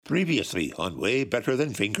Previously on Way Better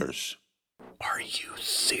Than Fingers. Are you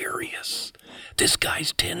serious? This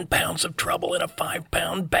guy's 10 pounds of trouble in a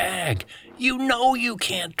 5-pound bag. You know you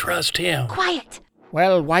can't trust him. Quiet!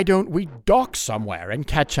 Well, why don't we dock somewhere and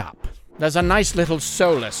catch up? There's a nice little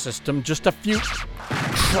solar system just a few...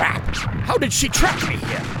 Crap! How did she trap me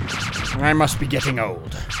here? I must be getting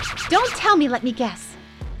old. Don't tell me, let me guess.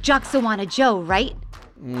 Joxawana Joe, right?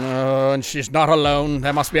 No, and she's not alone.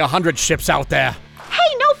 There must be 100 ships out there.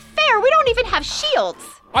 Hey, no fair! We don't even have shields!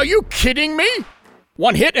 Are you kidding me?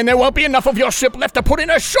 One hit and there won't be enough of your ship left to put in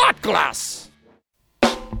a shot glass!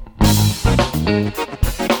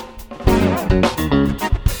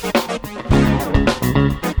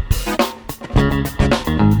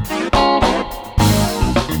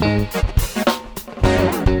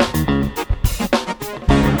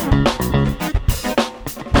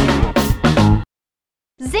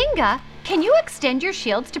 Zynga, can you extend your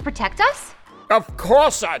shields to protect us? Of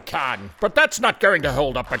course I can, but that's not going to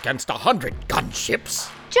hold up against 100 gunships.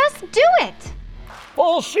 Just do it!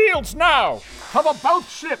 Full shields now! Cover both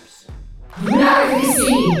ships! Not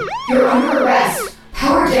You're under arrest.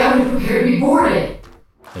 Power down and prepare to be boarded.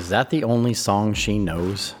 Is that the only song she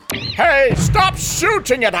knows? Hey, stop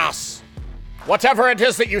shooting at us! Whatever it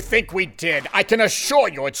is that you think we did, I can assure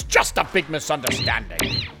you it's just a big misunderstanding.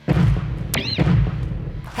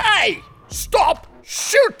 Hey, stop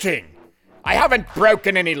shooting! I haven't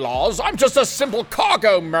broken any laws. I'm just a simple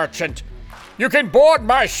cargo merchant. You can board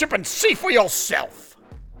my ship and see for yourself.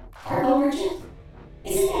 Cargo merchant?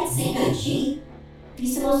 Isn't that Zynga G?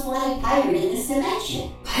 He's the most wanted pirate in this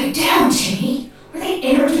dimension. Pipe down, Jimmy. We're the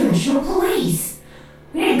interdimensional police.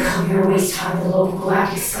 We didn't come here to waste time with the local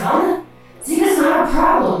galactic scum. Zynga's not a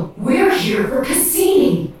problem. We're here for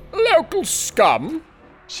Cassini. Local scum?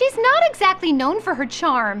 She's not exactly known for her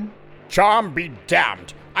charm. Charm be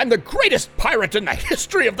damned. I'm the greatest pirate in the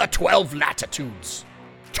history of the 12 latitudes.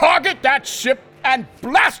 Target that ship and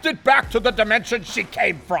blast it back to the dimension she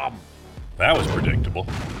came from. That was predictable.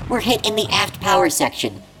 We're hit in the aft power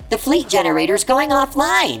section. The fleet generator's going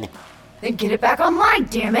offline. Then get it back online,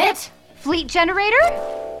 damn it! Fleet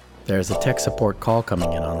generator? There's a tech support call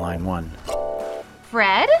coming in on line 1.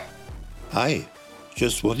 Fred? Hi.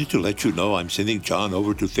 Just wanted to let you know I'm sending John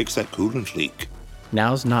over to fix that coolant leak.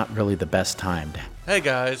 Now's not really the best time to... Hey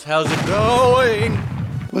guys, how's it going?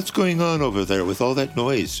 What's going on over there with all that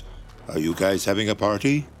noise? Are you guys having a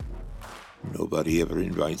party? Nobody ever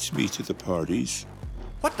invites me to the parties.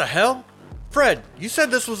 What the hell? Fred, you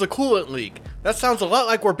said this was a coolant leak. That sounds a lot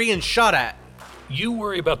like we're being shot at. You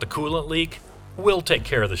worry about the coolant leak. We'll take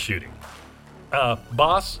care of the shooting.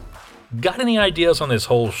 Boss, got any ideas on this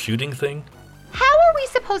whole shooting thing? How are we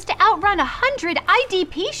supposed to outrun 100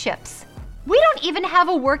 IDP ships? We don't even have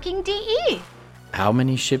a working DE. How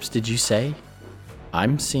many ships did you say?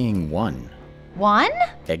 I'm seeing 1. 1?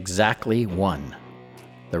 Exactly 1.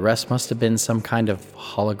 The rest must have been some kind of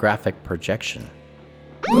holographic projection.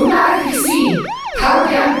 Lunar Cassini. Power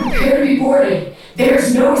down and prepare to be boarded.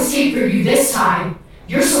 There's no escape for you this time.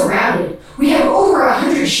 You're surrounded. We have over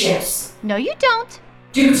 100 ships. No, you don't.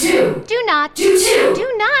 Do 2. Do not. Do 2.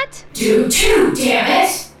 Do not. Do 2, damn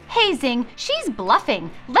it! Hazing, she's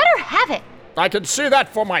bluffing. Let her have it. I can see that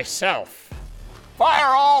for myself.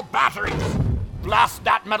 Fire all batteries! Blast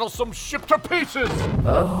that meddlesome ship to pieces!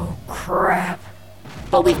 Oh, crap.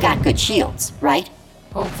 But we've got good shields, right?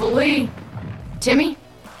 Hopefully. Timmy,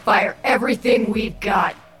 fire everything we've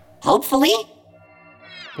got. Hopefully?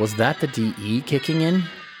 Was that the DE kicking in?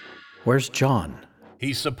 Where's John?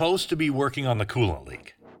 He's supposed to be working on the coolant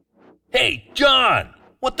leak. Hey, John!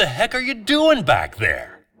 What the heck are you doing back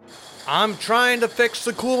there? I'm trying to fix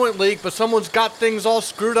the coolant leak, but someone's got things all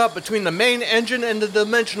screwed up between the main engine and the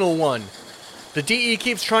dimensional one. The DE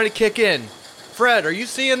keeps trying to kick in. Fred, are you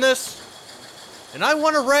seeing this? And I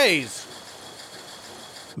want a raise.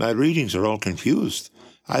 My readings are all confused.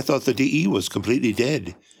 I thought the DE was completely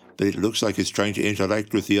dead, but it looks like it's trying to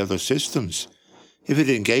interact with the other systems. If it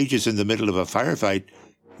engages in the middle of a firefight,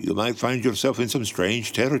 you might find yourself in some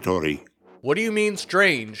strange territory. What do you mean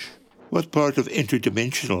strange? What part of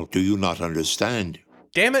interdimensional do you not understand?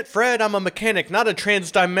 Damn it, Fred, I'm a mechanic, not a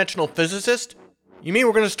transdimensional physicist. You mean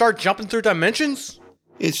we're gonna start jumping through dimensions?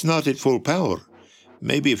 It's not at full power.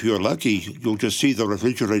 Maybe if you're lucky, you'll just see the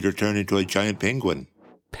refrigerator turn into a giant penguin.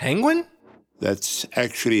 Penguin? That's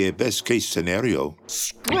actually a best-case scenario.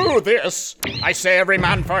 Screw this! I say every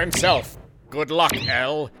man for himself. Good luck,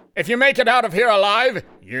 L. If you make it out of here alive,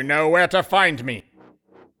 you know where to find me.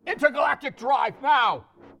 Intergalactic drive now!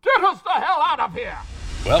 Get us the hell out of here!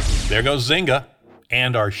 Well, there goes Zynga.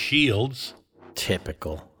 And our shields.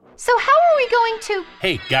 Typical. So how are we going to...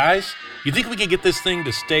 Hey, guys, you think we can get this thing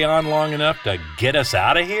to stay on long enough to get us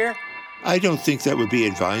out of here? I don't think that would be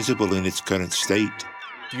advisable in its current state.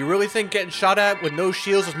 Do you really think getting shot at with no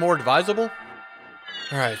shields is more advisable?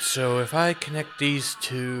 Alright, so if I connect these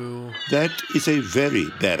two... That is a very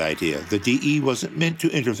bad idea. The DE wasn't meant to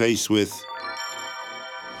interface with...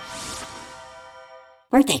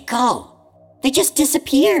 Where'd they go? They just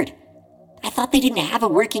disappeared. I thought they didn't have a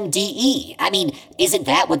working DE. I mean, isn't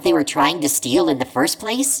that what they were trying to steal in the first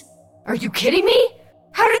place? Are you kidding me?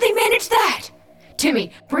 How did they manage that?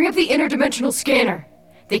 Timmy, bring up the interdimensional scanner.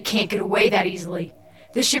 They can't get away that easily.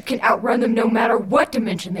 This ship can outrun them no matter what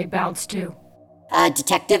dimension they bounce to.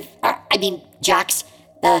 Detective, Jocks,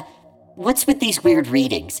 what's with these weird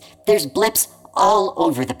readings? There's blips all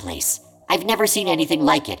over the place. I've never seen anything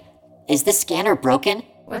like it. Is this scanner broken?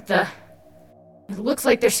 What the... It looks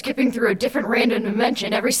like they're skipping through a different random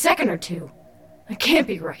dimension every second or two. That can't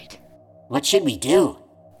be right. What should we do?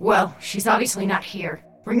 Well, she's obviously not here.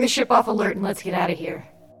 Bring the ship off alert and let's get out of here.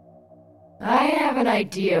 I have an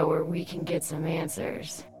idea where we can get some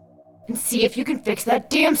answers. And see if you can fix that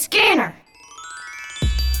damn scanner!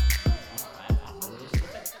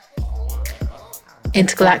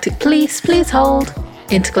 Intergalactic police, please hold.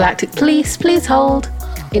 Intergalactic police, please hold.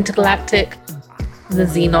 Intergalactic... The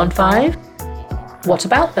Xenon 5? What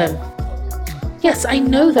about them? Yes, I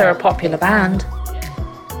know they're a popular band.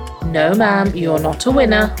 No, ma'am, you're not a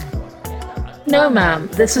winner. No, ma'am,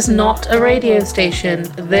 this is not a radio station.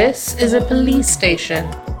 This is a police station.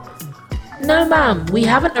 No, ma'am, we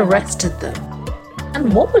haven't arrested them.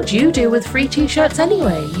 And what would you do with free t-shirts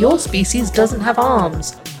anyway? Your species doesn't have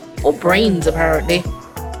arms. Or brains, apparently.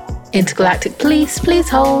 Intergalactic police, please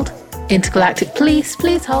hold. Intergalactic police,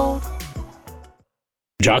 please hold.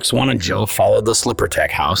 Jocks 1 and Joe followed the Slipper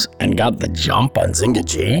Tech house and got the jump on Zynga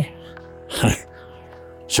G.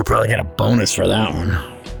 Should probably get a bonus for that one.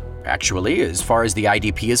 Actually, as far as the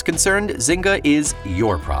IDP is concerned, Zynga is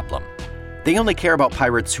your problem. They only care about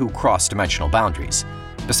pirates who cross dimensional boundaries.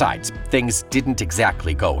 Besides, things didn't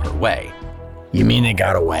exactly go her way. You mean they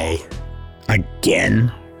got away?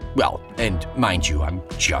 Again? Well, and mind you, I'm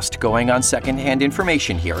just going on second-hand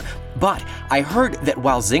information here, but I heard that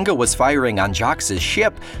while Zynga was firing on Jocks'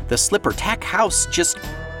 ship, the Slipper Tech house just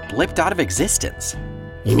blipped out of existence.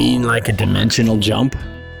 You mean like a dimensional jump?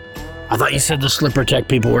 I thought you said the Slipper Tech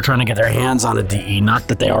people were trying to get their hands on a DE, not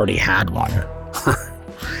that they already had one.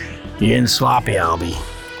 You getting sloppy, Albie.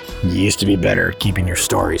 You used to be better at keeping your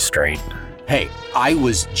stories straight. Hey, I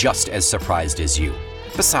was just as surprised as you.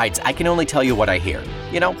 Besides, I can only tell you what I hear.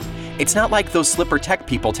 You know, it's not like those Slipper Tech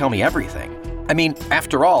people tell me everything. I mean,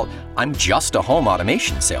 after all, I'm just a home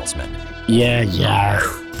automation salesman. Yeah.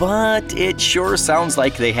 But it sure sounds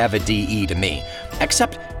like they have a DE to me.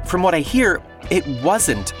 Except, from what I hear, it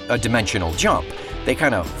wasn't a dimensional jump. They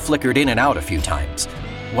kind of flickered in and out a few times.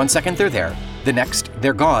 1 second they're there, the next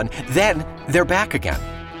they're gone, then they're back again.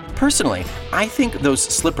 Personally, I think those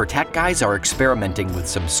Slipper Tech guys are experimenting with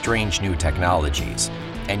some strange new technologies.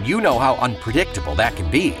 And you know how unpredictable that can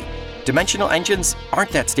be. Dimensional engines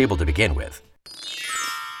aren't that stable to begin with.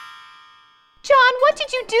 John, what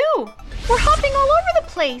did you do? We're hopping all over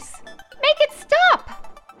the place. Make it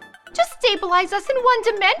stop. Just stabilize us in one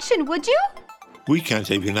dimension, would you? We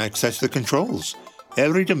can't even access the controls.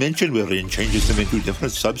 Every dimension we're in changes them into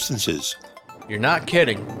different substances. You're not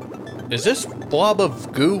kidding. Is this blob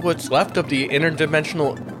of goo what's left of the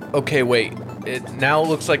interdimensional... Okay, wait. It now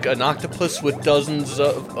looks like an octopus with dozens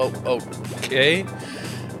of... okay.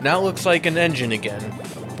 Now it looks like an engine again.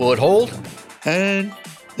 Will it hold? And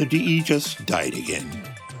the DE just died again.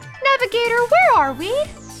 Navigator, where are we?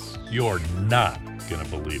 You're not gonna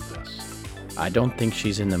believe this. I don't think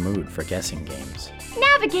she's in the mood for guessing games.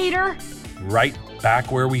 Navigator! Right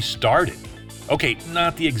back where we started. Okay,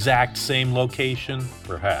 not the exact same location,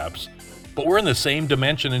 perhaps, but we're in the same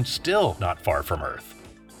dimension and still not far from Earth.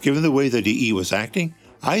 Given the way the DE was acting,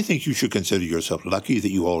 I think you should consider yourself lucky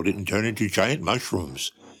that you all didn't turn into giant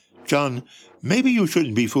mushrooms. John, maybe you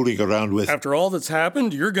shouldn't be fooling around with... After all that's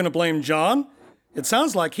happened, you're gonna blame John? It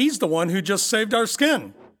sounds like he's the one who just saved our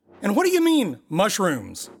skin. And what do you mean,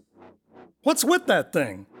 mushrooms? What's with that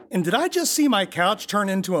thing? And did I just see my couch turn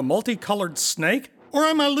into a multicolored snake? Or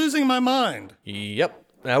am I losing my mind? Yep,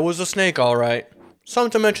 that was a snake, all right. Some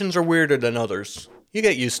dimensions are weirder than others. You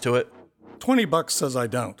get used to it. $20 says I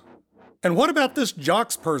don't. And what about this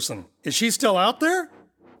Jocks person? Is she still out there?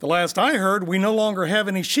 The last I heard, we no longer have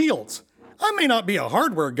any shields. I may not be a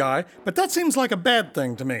hardware guy, but that seems like a bad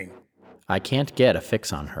thing to me. I can't get a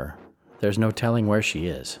fix on her. There's no telling where she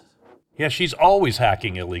is. Yeah, she's always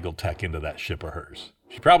hacking illegal tech into that ship of hers.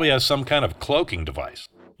 She probably has some kind of cloaking device.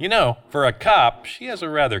 You know, for a cop, she has a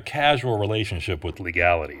rather casual relationship with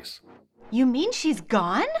legalities. You mean she's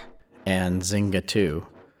gone? And Zynga too.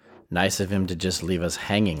 Nice of him to just leave us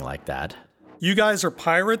hanging like that. You guys are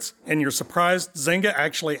pirates, and you're surprised Zynga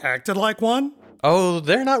actually acted like one? Oh,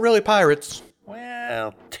 they're not really pirates.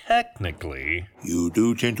 Well, technically. You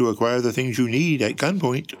do tend to acquire the things you need at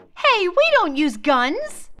gunpoint. Hey, we don't use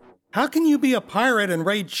guns! How can you be a pirate and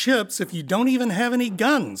raid ships if you don't even have any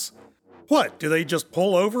guns? What, do they just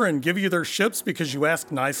pull over and give you their ships because you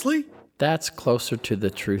ask nicely? That's closer to the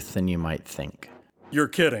truth than you might think. You're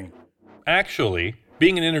kidding. Actually,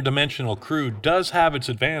 being an interdimensional crew does have its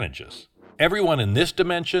advantages. Everyone in this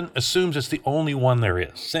dimension assumes it's the only one there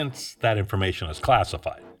is, since that information is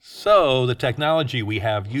classified. So the technology we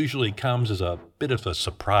have usually comes as a bit of a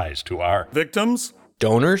surprise to our victims,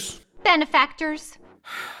 donors, benefactors.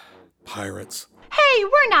 Pirates. Hey,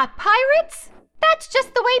 we're not pirates! That's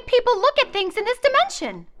just the way people look at things in this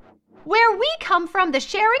dimension. Where we come from, the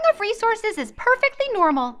sharing of resources is perfectly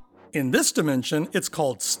normal. In this dimension, it's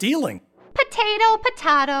called stealing. Potato,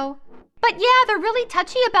 potato. But yeah, they're really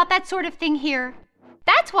touchy about that sort of thing here.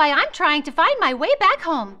 That's why I'm trying to find my way back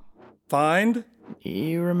home. Find?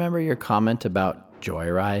 You remember your comment about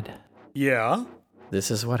Joyride? Yeah. This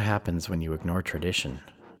is what happens when you ignore tradition.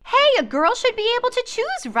 Hey, a girl should be able to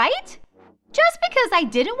choose, right? Just because I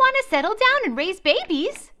didn't want to settle down and raise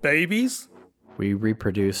babies. Babies? We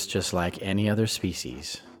reproduce just like any other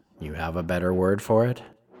species. You have a better word for it?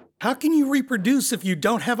 How can you reproduce if you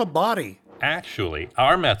don't have a body? Actually,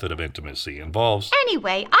 our method of intimacy involves...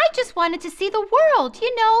 Anyway, I just wanted to see the world,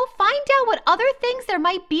 find out what other things there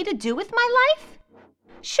might be to do with my life.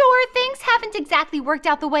 Sure, things haven't exactly worked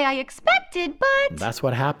out the way I expected, but... That's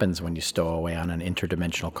what happens when you stow away on an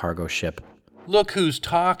interdimensional cargo ship. Look who's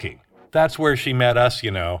talking. That's where she met us,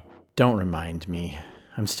 Don't remind me.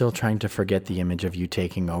 I'm still trying to forget the image of you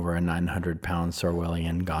taking over a 900-pound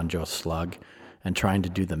Sorwellian Gonjo slug and trying to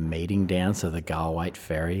do the mating dance of the Galwhite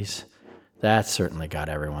fairies. That certainly got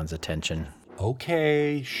everyone's attention.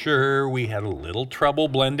 Okay, sure, we had a little trouble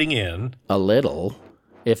blending in. A little?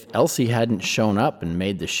 If Elsie hadn't shown up and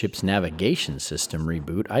made the ship's navigation system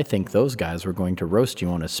reboot, I think those guys were going to roast you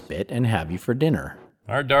on a spit and have you for dinner.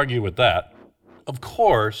 Hard to argue with that. Of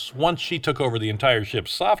course, once she took over the entire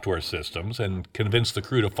ship's software systems and convinced the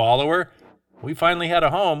crew to follow her, we finally had a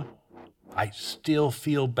home. I still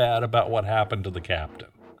feel bad about what happened to the captain.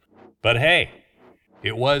 But hey,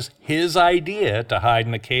 it was his idea to hide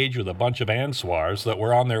in a cage with a bunch of answars that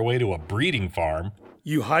were on their way to a breeding farm.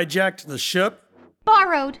 You hijacked the ship?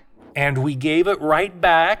 Borrowed. And we gave it right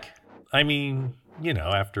back. I mean,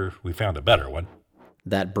 after we found a better one.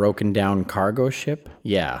 That broken down cargo ship?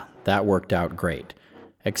 Yeah, that worked out great.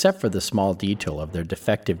 Except for the small detail of their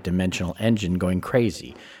defective dimensional engine going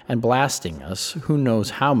crazy and blasting us who knows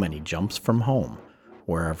how many jumps from home,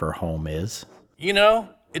 wherever home is.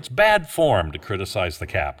 It's bad form to criticize the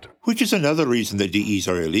captain. Which is another reason that DEs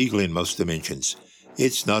are illegal in most dimensions.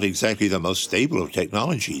 It's not exactly the most stable of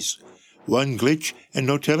technologies. One glitch and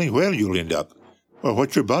no telling where you'll end up, or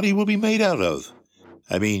what your body will be made out of.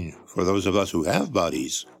 I mean, for those of us who have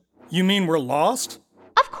bodies. You mean we're lost?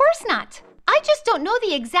 Of course not. I just don't know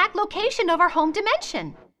the exact location of our home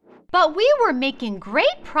dimension. But we were making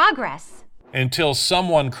great progress. Until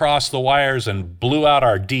someone crossed the wires and blew out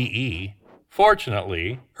our DE.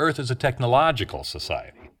 Fortunately, Earth is a technological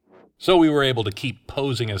society. So we were able to keep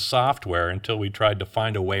posing as software until we tried to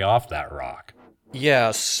find a way off that rock.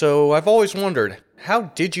 Yeah, so I've always wondered, how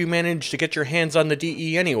did you manage to get your hands on the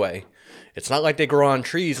DE anyway? It's not like they grow on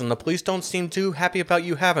trees, and the police don't seem too happy about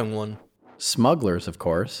you having one. Smugglers, of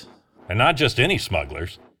course. And not just any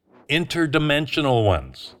smugglers. Interdimensional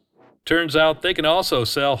ones. Turns out they can also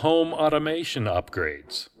sell home automation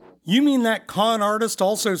upgrades. You mean that con artist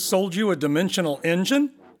also sold you a dimensional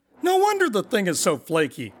engine? No wonder the thing is so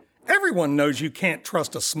flaky. Everyone knows you can't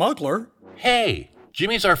trust a smuggler. Hey,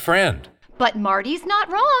 Jimmy's our friend. But Marty's not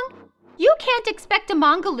wrong. You can't expect a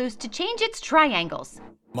Mongoloose to change its triangles.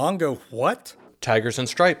 Mongo what? Tigers and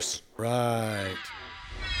stripes. Right.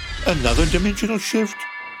 Another dimensional shift?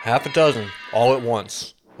 Half a dozen, all at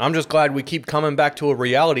once. I'm just glad we keep coming back to a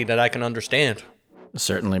reality that I can understand.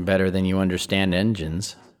 Certainly better than you understand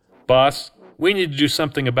engines. Boss, we need to do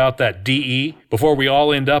something about that DE before we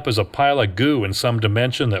all end up as a pile of goo in some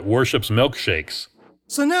dimension that worships milkshakes.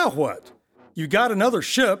 So now what? You got another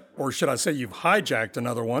ship, or should I say you've hijacked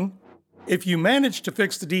another one. If you manage to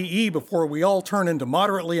fix the DE before we all turn into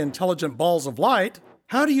moderately intelligent balls of light,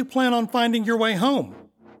 how do you plan on finding your way home?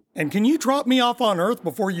 And can you drop me off on Earth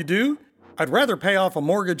before you do? I'd rather pay off a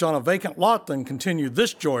mortgage on a vacant lot than continue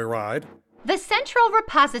this joyride. The Central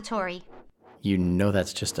Repository. You know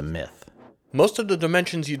that's just a myth. Most of the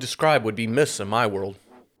dimensions you describe would be myths in my world.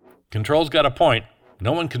 Control's got a point.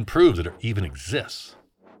 No one can prove that it even exists.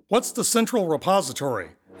 What's the central repository?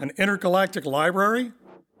 An intergalactic library?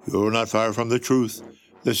 You're not far from the truth.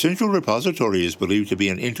 The central repository is believed to be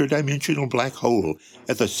an interdimensional black hole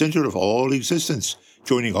at the center of all existence,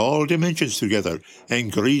 joining all dimensions together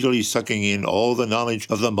and greedily sucking in all the knowledge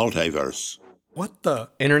of the multiverse. What the?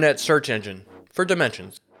 Internet search engine for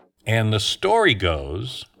dimensions. And the story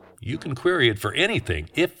goes, you can query it for anything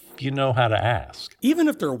if you know how to ask. Even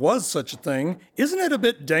if there was such a thing, isn't it a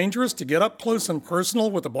bit dangerous to get up close and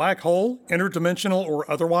personal with a black hole, interdimensional or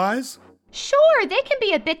otherwise? Sure, they can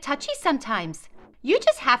be a bit touchy sometimes. You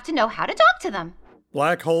just have to know how to talk to them.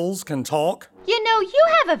 Black holes can talk? You know, you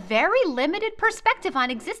have a very limited perspective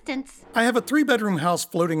on existence. I have a 3-bedroom house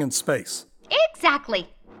floating in space.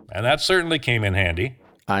 Exactly. And that certainly came in handy.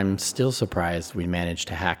 I'm still surprised we managed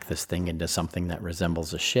to hack this thing into something that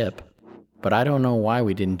resembles a ship. But I don't know why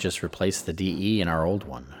we didn't just replace the DE in our old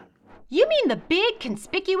one. You mean the big,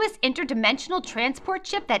 conspicuous interdimensional transport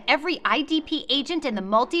ship that every IDP agent in the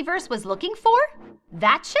multiverse was looking for?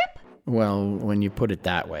 That ship? Well, when you put it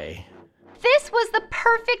that way. This was the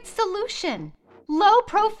perfect solution. Low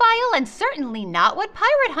profile and certainly not what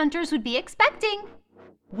pirate hunters would be expecting.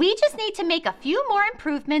 We just need to make a few more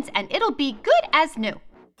improvements and it'll be good as new.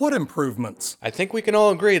 What improvements? I think we can all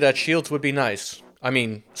agree that shields would be nice. I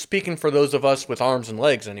mean, speaking for those of us with arms and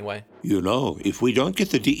legs anyway. You know, if we don't get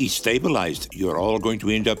the DE stabilized, you're all going to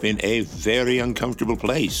end up in a very uncomfortable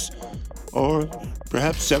place. Or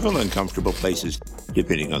perhaps several uncomfortable places,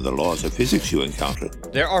 depending on the laws of physics you encounter.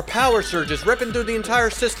 There are power surges ripping through the entire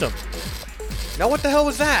system. Now what the hell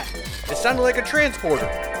was that? It sounded like a transporter.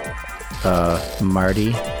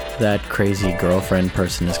 Marty, that crazy girlfriend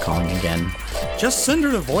person is calling again. Just send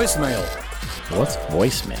her to voicemail. What's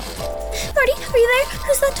voicemail? Marty, are you there?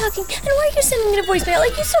 Who's that talking? And why are you sending me to voicemail?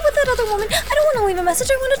 Like you said with that other woman. I don't want to leave a message.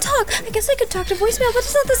 I want to talk. I guess I could talk to voicemail, but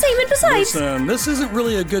it's not the same. And besides... Listen, this isn't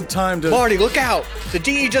really a good time to... Marty, look out! The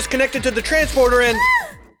DE just connected to the transporter and...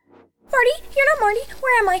 Marty, you're not Marty.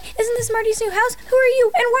 Where am I? Isn't this Marty's new house? Who are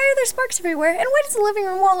you? And why are there sparks everywhere? And why does the living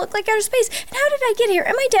room wall look like outer space? And how did I get here?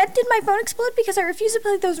 Am I dead? Did my phone explode because I refused to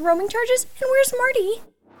pay those roaming charges? And where's Marty?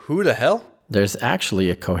 Who the hell? There's actually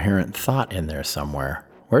a coherent thought in there somewhere.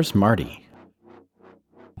 Where's Marty?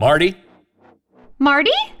 Marty?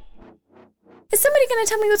 Marty? Is somebody going to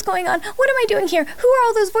tell me what's going on? What am I doing here? Who are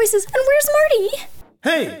all those voices? And where's Marty?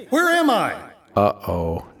 Hey, where am I?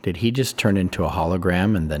 Uh-oh. Did he just turn into a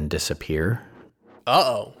hologram and then disappear?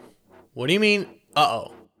 Uh-oh. What do you mean,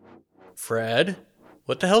 uh-oh? Fred?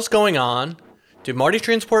 What the hell's going on? Did Marty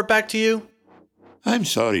transport back to you? I'm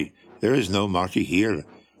sorry. There is no Marty here,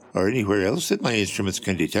 or anywhere else that my instruments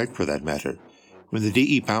can detect for that matter. When the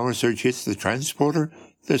DE power surge hits the transporter,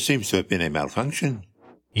 there seems to have been a malfunction.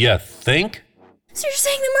 You think? So you're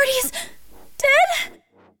saying that Marty is dead?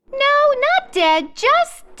 No, not dead.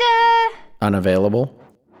 Just, Unavailable?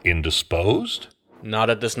 Indisposed? Not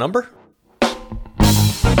at this number?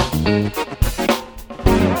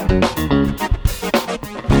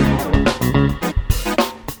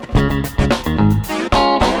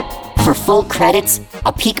 For full credits,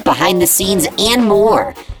 a peek behind the scenes, and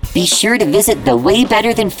more, be sure to visit the Way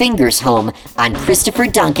Better Than Fingers home on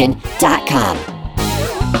ChristopherDuncan.com.